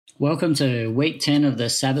Welcome to week 10 of the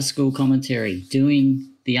Sabbath School commentary,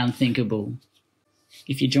 Doing the Unthinkable.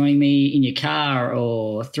 If you're joining me in your car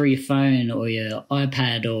or through your phone or your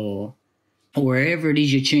iPad or wherever it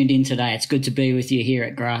is you're tuned in today, it's good to be with you here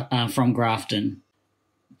at from Grafton.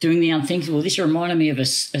 Doing the Unthinkable, this reminded me of a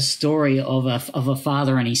story of a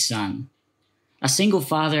father and his son. A single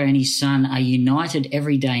father and his son are united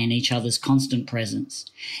every day in each other's constant presence.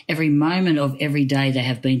 Every moment of every day they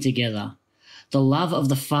have been together. The love of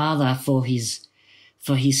the father for his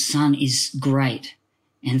son is great,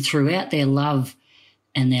 and throughout their love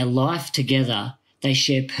and their life together, they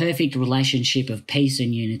share perfect relationship of peace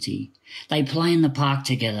and unity. They play in the park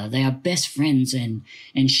together. They are best friends and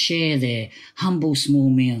share their humble small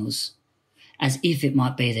meals as if it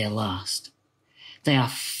might be their last. They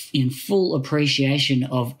are in full appreciation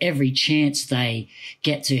of every chance they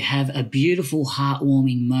get to have a beautiful,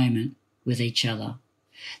 heartwarming moment with each other.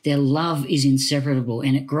 Their love is inseparable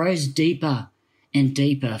and it grows deeper and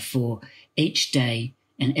deeper for each day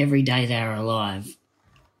and every day they are alive.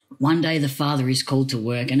 One day the father is called to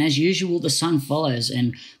work and as usual the son follows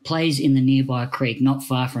and plays in the nearby creek not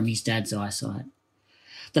far from his dad's eyesight.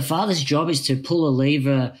 The father's job is to pull a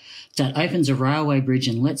lever that opens a railway bridge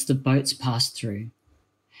and lets the boats pass through.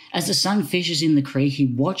 As the son fishes in the creek, he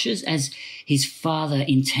watches as his father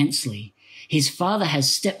intensely. His father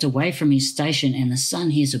has stepped away from his station and the son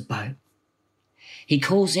hears a boat. He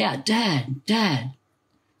calls out, "Dad, Dad,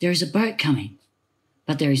 there is a boat coming,"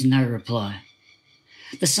 but there is no reply.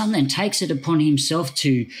 The son then takes it upon himself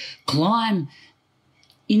to climb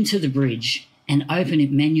into the bridge and open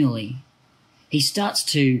it manually. He starts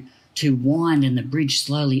to wind and the bridge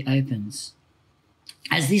slowly opens.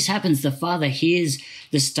 As this happens, the father hears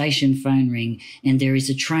the station phone ring and there is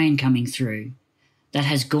a train coming through that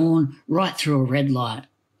has gone right through a red light.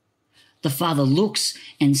 The father looks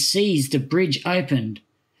and sees the bridge opened.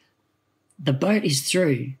 The boat is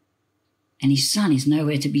through and his son is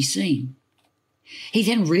nowhere to be seen. He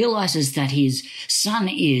then realises that his son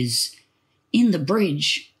is in the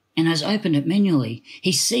bridge and has opened it manually.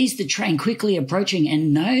 He sees the train quickly approaching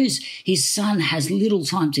and knows his son has little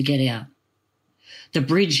time to get out. The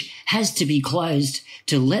bridge has to be closed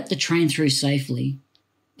to let the train through safely,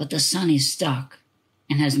 but the son is stuck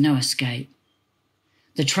and has no escape.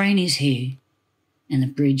 The train is here and the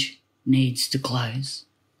bridge needs to close.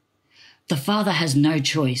 The father has no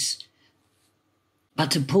choice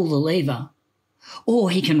but to pull the lever,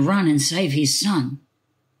 or he can run and save his son.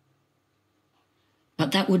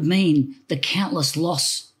 But that would mean the countless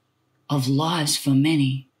loss of lives for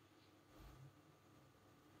many.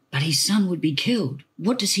 But his son would be killed.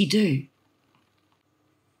 What does he do?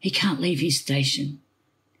 He can't leave his station.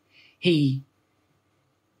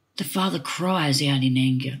 The father cries out in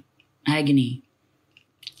anger, agony,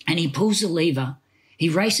 and he pulls the lever. He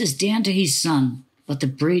races down to his son, but the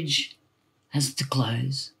bridge has to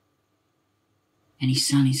close, and his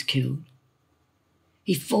son is killed.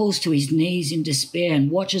 He falls to his knees in despair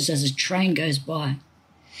and watches as a train goes by.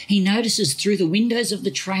 He notices through the windows of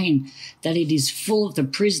the train that it is full of the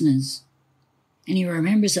prisoners, and he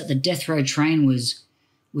remembers that the death row train was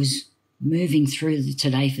moving through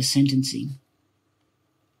today for sentencing.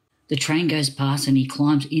 The train goes past and he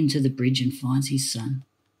climbs into the bridge and finds his son.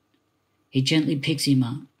 He gently picks him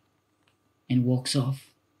up and walks off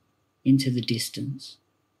into the distance.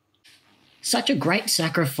 Such a great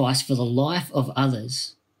sacrifice for the life of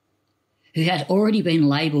others who had already been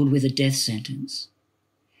labelled with a death sentence.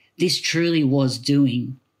 This truly was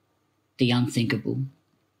doing the unthinkable.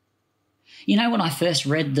 You know, when I first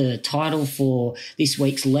read the title for this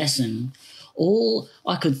week's lesson, all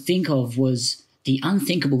I could think of was the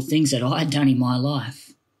unthinkable things that I had done in my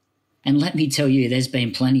life. And let me tell you, there's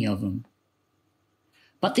been plenty of them.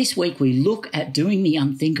 But this week we look at doing the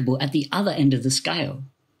unthinkable at the other end of the scale.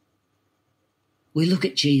 We look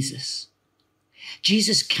at Jesus.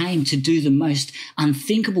 Jesus came to do the most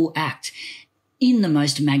unthinkable act in the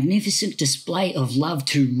most magnificent display of love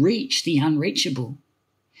to reach the unreachable.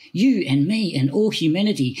 You and me and all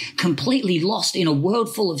humanity completely lost in a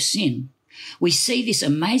world full of sin. We see this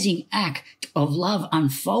amazing act of love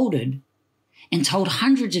unfolded and told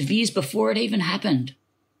hundreds of years before it even happened.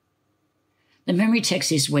 The memory text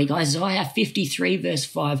this week, Isaiah 53 verse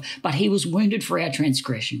 5, "But he was wounded for our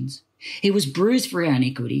transgressions. He was bruised for our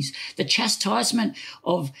iniquities. The chastisement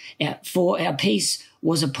for our peace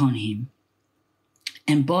was upon him.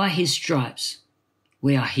 And by his stripes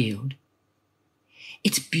we are healed."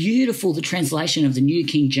 It's beautiful, the translation of the New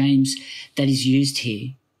King James that is used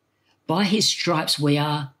here. By his stripes we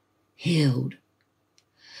are healed.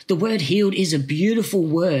 The word healed is a beautiful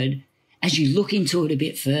word as you look into it a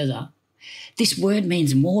bit further. This word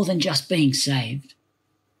means more than just being saved.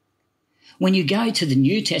 When you go to the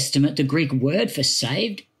New Testament, the Greek word for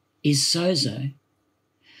saved is sozo,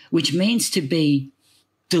 which means to be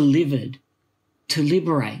delivered, to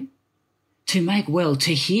liberate, to make well,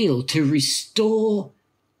 to heal, to restore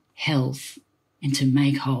health, and to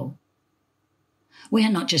make whole. We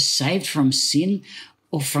are not just saved from sin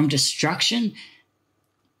or from destruction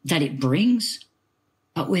that it brings,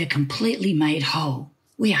 but we are completely made whole.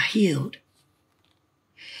 We are healed.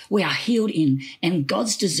 We are healed in, and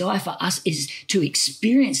God's desire for us is to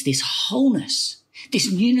experience this wholeness,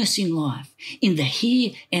 this newness in life, in the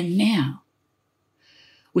here and now,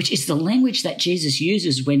 which is the language that Jesus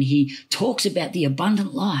uses when he talks about the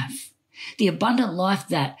abundant life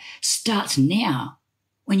that starts now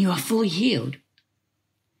when you are fully healed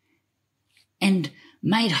and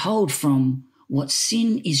made whole from what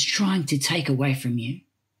sin is trying to take away from you.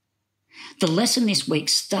 The lesson this week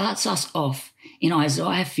starts us off in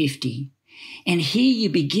Isaiah 50, and here you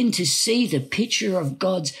begin to see the picture of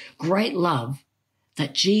God's great love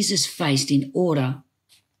that Jesus faced in order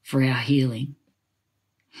for our healing.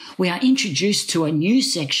 We are introduced to a new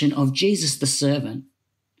section of Jesus the servant,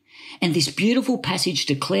 and this beautiful passage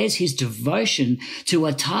declares his devotion to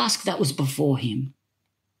a task that was before him.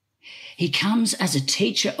 He comes as a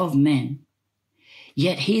teacher of men,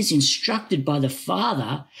 yet he is instructed by the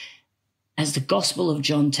Father, as the Gospel of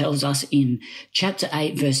John tells us in chapter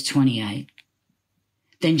 8, verse 28.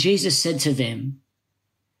 Then Jesus said to them,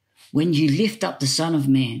 "When you lift up the Son of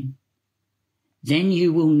Man, then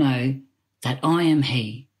you will know that I am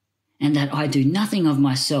he, and that I do nothing of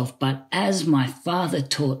myself, but as my Father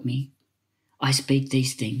taught me, I speak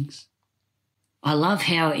these things." I love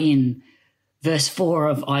how in verse 4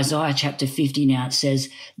 of Isaiah chapter 50 now it says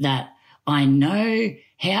that I know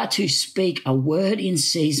how to speak a word in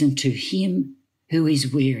season to him who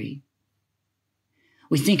is weary.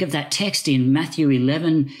 We think of that text in Matthew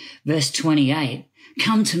 11, verse 28.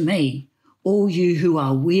 Come to me, all you who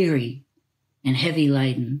are weary and heavy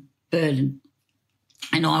laden, burdened,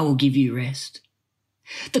 and I will give you rest.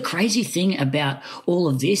 The crazy thing about all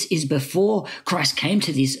of this is before Christ came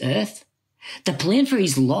to this earth, the plan for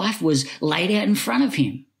his life was laid out in front of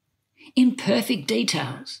him in perfect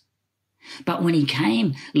details. But when he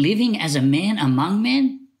came living as a man among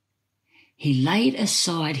men, he laid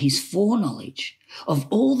aside his foreknowledge of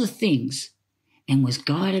all the things and was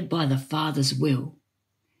guided by the Father's will,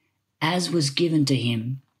 as was given to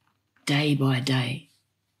him day by day.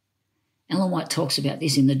 Ellen White talks about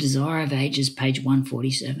this in The Desire of Ages, page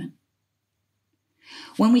 147.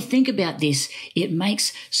 When we think about this, it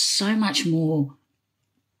makes so much more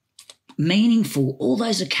meaningful all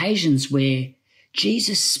those occasions where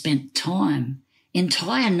Jesus spent time,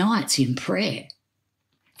 entire nights in prayer.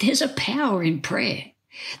 There's a power in prayer.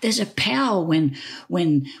 There's a power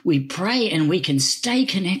when we pray and we can stay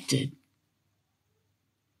connected.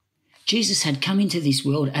 Jesus had come into this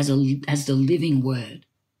world as the living word,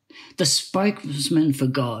 the spokesman for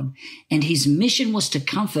God, and his mission was to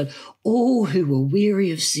comfort all who were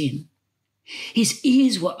weary of sin. His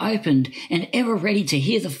ears were opened and ever ready to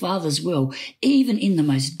hear the Father's will, even in the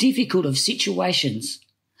most difficult of situations,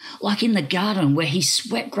 like in the garden where he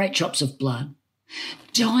sweat great drops of blood,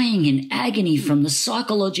 dying in agony from the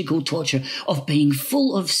psychological torture of being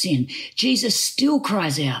full of sin. Jesus still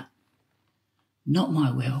cries out, "Not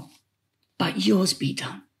my will, but yours be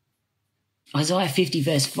done." Isaiah 50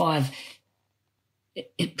 verse 5,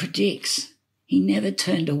 it predicts he never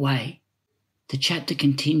turned away. The chapter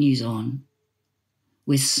continues on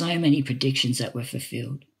with so many predictions that were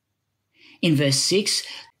fulfilled. In verse 6,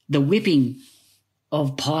 the whipping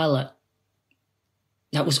of Pilate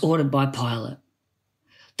that was ordered by Pilate,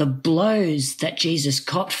 the blows that Jesus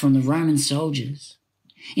copped from the Roman soldiers.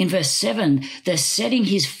 In verse 7, the setting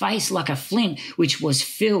his face like a flint, which was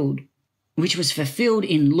fulfilled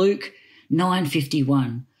in Luke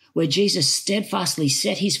 9:51, where Jesus steadfastly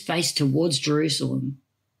set his face towards Jerusalem.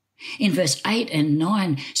 In verse 8 and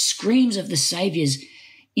 9, screams of the Saviour's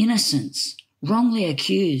innocence, wrongly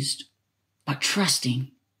accused, but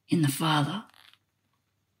trusting in the Father.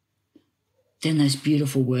 Then those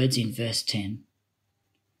beautiful words in verse 10.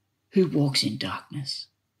 Who walks in darkness?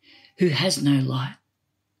 Who has no light?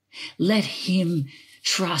 Let him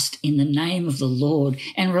trust in the name of the Lord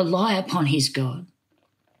and rely upon his God.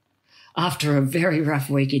 After a very rough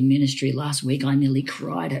week in ministry last week, I nearly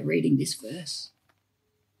cried at reading this verse.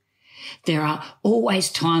 There are always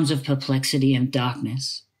times of perplexity and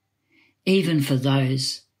darkness, even for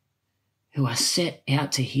those who are set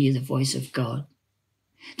out to hear the voice of God.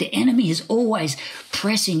 The enemy is always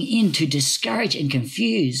pressing in to discourage and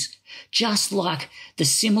confuse, just like the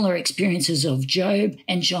similar experiences of Job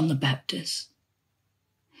and John the Baptist.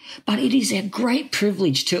 But it is a great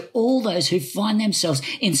privilege to all those who find themselves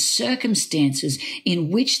in circumstances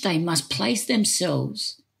in which they must place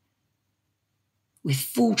themselves with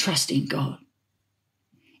full trust in God.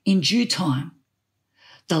 In due time,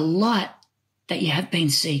 the light that you have been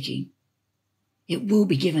seeking, it will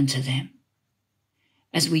be given to them.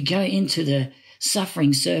 As we go into the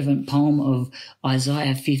suffering servant poem of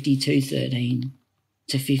Isaiah 52:13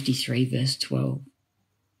 to 53 verse 12.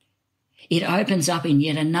 It opens up in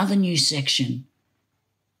yet another new section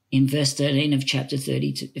in verse 13 of chapter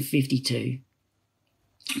 52.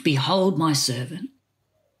 Behold my servant.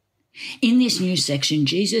 In this new section,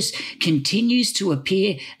 Jesus continues to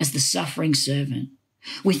appear as the suffering servant.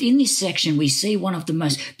 Within this section, we see one of the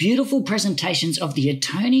most beautiful presentations of the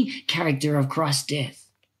atoning character of Christ's death.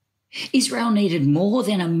 Israel needed more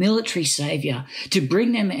than a military saviour to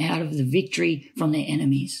bring them out of the victory from their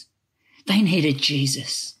enemies. They needed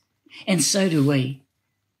Jesus, and so do we.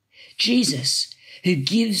 Jesus, who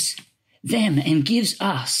gives them and gives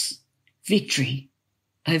us victory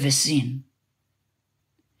over sin.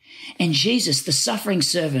 And Jesus, the suffering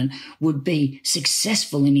servant, would be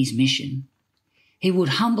successful in his mission. He would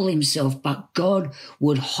humble himself, but God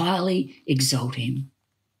would highly exalt him.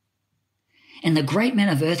 And the great men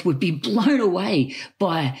of earth would be blown away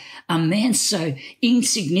by a man so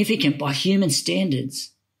insignificant by human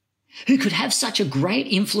standards, who could have such a great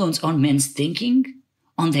influence on men's thinking,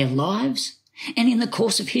 on their lives, and in the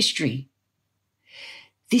course of history.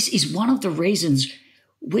 This is one of the reasons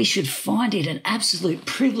we should find it an absolute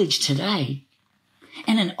privilege today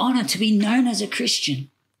and an honour to be known as a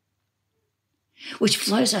Christian, which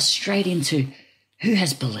flows us straight into who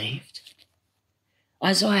has believed.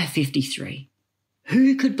 Isaiah 53.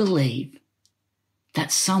 Who could believe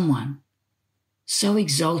that someone so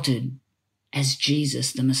exalted as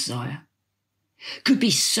Jesus the Messiah could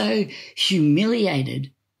be so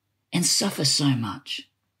humiliated and suffer so much?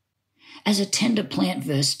 As a tender plant,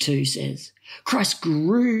 verse 2 says, Christ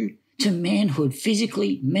grew to manhood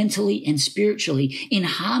physically, mentally, and spiritually in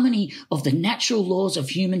harmony of the natural laws of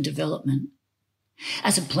human development.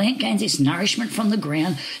 As a plant gains its nourishment from the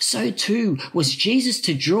ground, so too was Jesus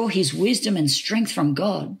to draw his wisdom and strength from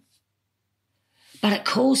God. But it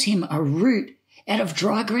calls him a root out of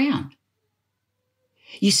dry ground.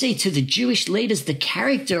 You see, to the Jewish leaders, the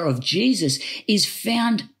character of Jesus is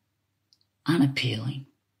found unappealing,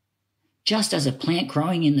 just as a plant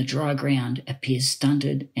growing in the dry ground appears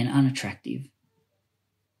stunted and unattractive.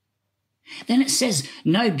 Then it says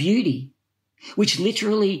no beauty, which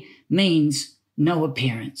literally means no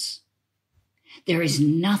appearance. There is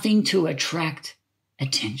nothing to attract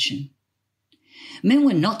attention. Men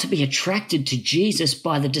were not to be attracted to Jesus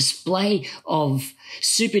by the display of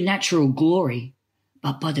supernatural glory,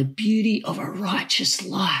 but by the beauty of a righteous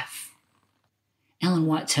life. Ellen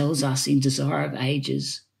White tells us in Desire of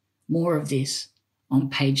Ages more of this on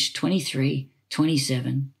page 23,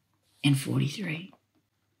 27, and 43.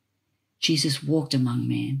 Jesus walked among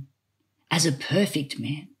men as a perfect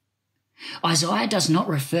man. Isaiah does not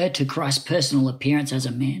refer to Christ's personal appearance as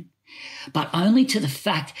a man, but only to the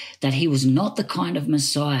fact that he was not the kind of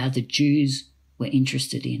Messiah the Jews were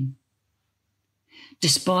interested in.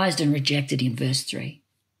 Despised and rejected in verse 3.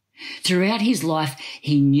 Throughout his life,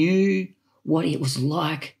 he knew what it was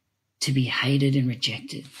like to be hated and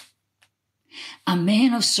rejected. A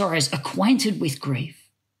man of sorrows, acquainted with grief.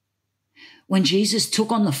 When Jesus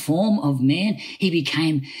took on the form of man, he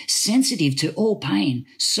became sensitive to all pain,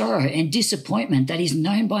 sorrow, and disappointment that is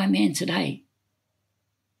known by man today.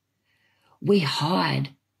 We hide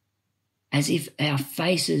as if our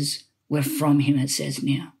faces were from him, it says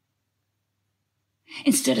now.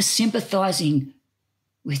 Instead of sympathizing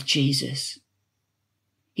with Jesus,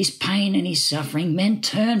 his pain and his suffering, men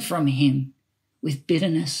turn from him with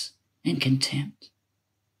bitterness and contempt.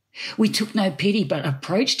 We took no pity, but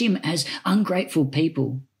approached him as ungrateful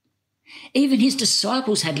people. Even his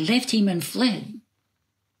disciples had left him and fled.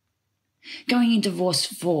 Going into verse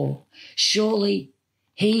 4, surely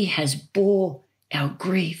he has bore our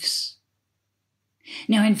griefs.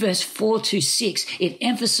 Now in verse 4 to 6, it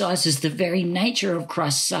emphasizes the very nature of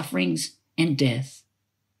Christ's sufferings and death.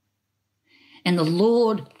 And the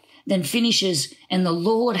Lord then finishes, and the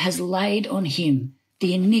Lord has laid on him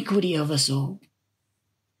the iniquity of us all.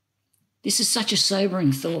 This is such a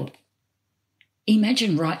sobering thought.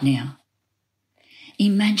 Imagine right now.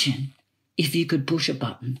 Imagine if you could push a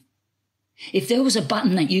button. If there was a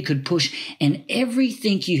button that you could push and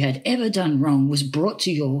everything you had ever done wrong was brought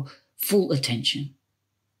to your full attention.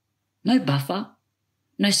 No buffer,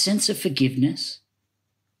 no sense of forgiveness,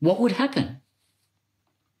 what would happen?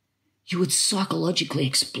 You would psychologically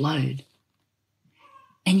explode.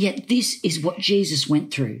 And yet this is what Jesus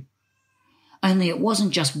went through. Only it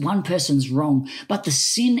wasn't just one person's wrong, but the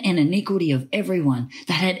sin and iniquity of everyone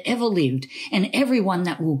that had ever lived and everyone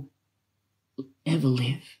that will ever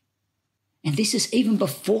live. And this is even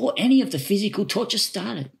before any of the physical torture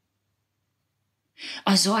started.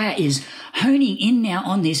 Isaiah is honing in now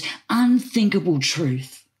on this unthinkable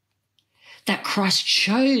truth that Christ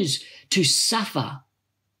chose to suffer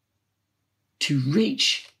to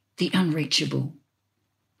reach the unreachable,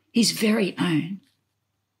 his very own,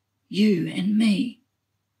 you and me.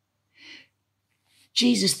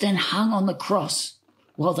 Jesus then hung on the cross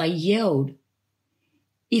while they yelled,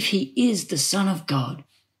 "If he is the Son of God,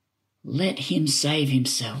 let him save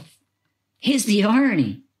himself." Here's the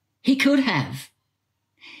irony. He could have.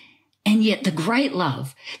 And yet the great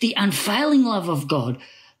love, the unfailing love of God,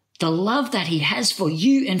 the love that he has for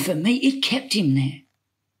you and for me, it kept him there.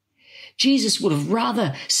 Jesus would have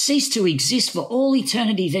rather ceased to exist for all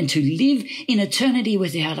eternity than to live in eternity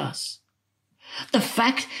without us. The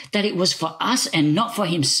fact that it was for us and not for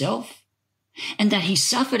himself, and that he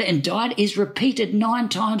suffered and died, is repeated 9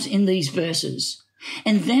 times in these verses.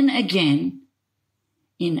 And then again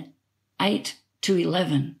in 8 to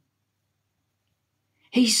 11.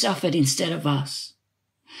 He suffered instead of us.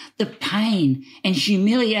 The pain and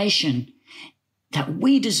humiliation that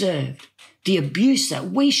we deserved, the abuse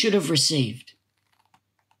that we should have received,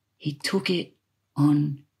 he took it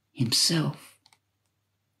on himself.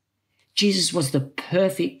 Jesus was the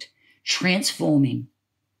perfect, transforming,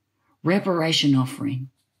 reparation offering.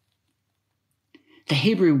 The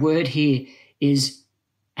Hebrew word here is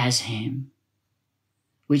asham,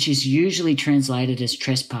 which is usually translated as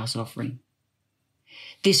trespass offering.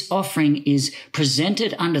 This offering is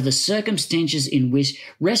presented under the circumstances in which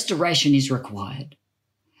restoration is required.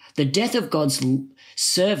 The death of God's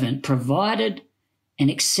servant provided an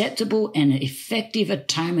acceptable and effective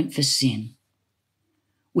atonement for sin,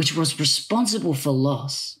 which was responsible for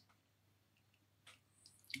loss.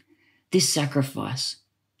 This sacrifice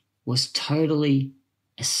was totally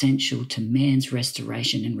essential to man's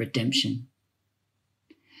restoration and redemption.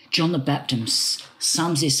 John the Baptist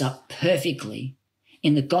sums this up perfectly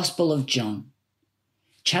in the Gospel of John,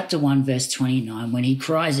 chapter 1, verse 29, when he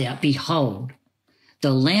cries out, "Behold,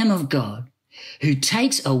 the Lamb of God, who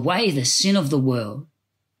takes away the sin of the world."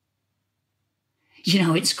 You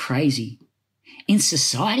know, it's crazy. In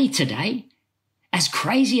society today, as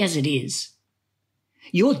crazy as it is,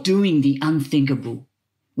 you're doing the unthinkable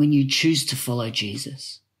when you choose to follow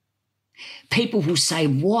Jesus. People will say,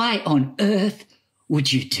 "Why on earth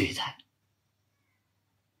would you do that?"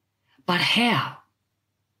 But how?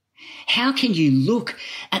 How can you look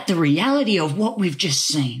at the reality of what we've just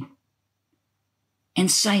seen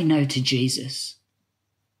and say no to Jesus?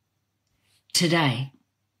 Today,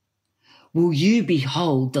 will you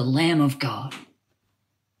behold the Lamb of God?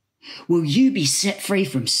 Will you be set free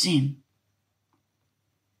from sin?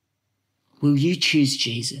 Will you choose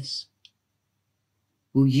Jesus?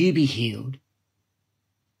 Will you be healed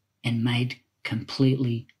and made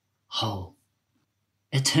completely whole?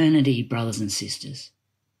 Eternity, brothers and sisters,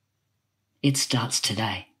 it starts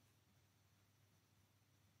today.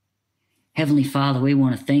 Heavenly Father, we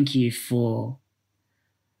want to thank you for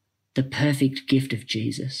the perfect gift of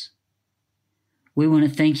Jesus. We want to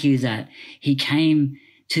thank you that he came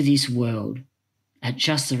to this world at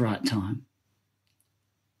just the right time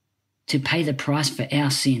to pay the price for our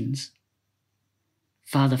sins.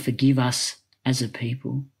 Father, forgive us as a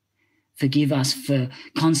people. Forgive us for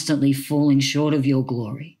constantly falling short of your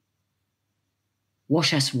glory.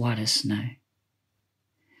 Wash us white as snow.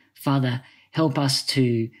 Father, help us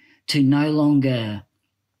to no longer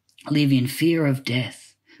live in fear of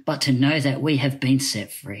death, but to know that we have been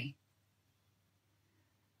set free.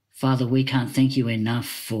 Father, we can't thank you enough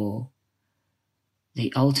for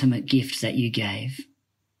the ultimate gift that you gave.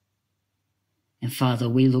 And Father,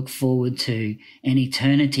 we look forward to an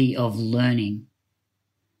eternity of learning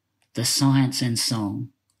the science and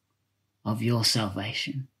song of your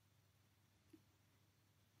salvation.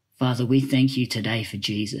 Father, we thank you today for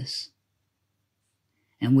Jesus.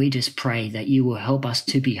 And we just pray that you will help us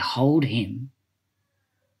to behold him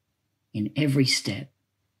in every step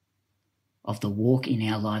of the walk in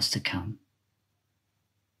our lives to come.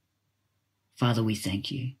 Father, we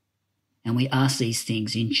thank you. And we ask these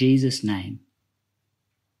things in Jesus' name.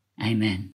 Amen.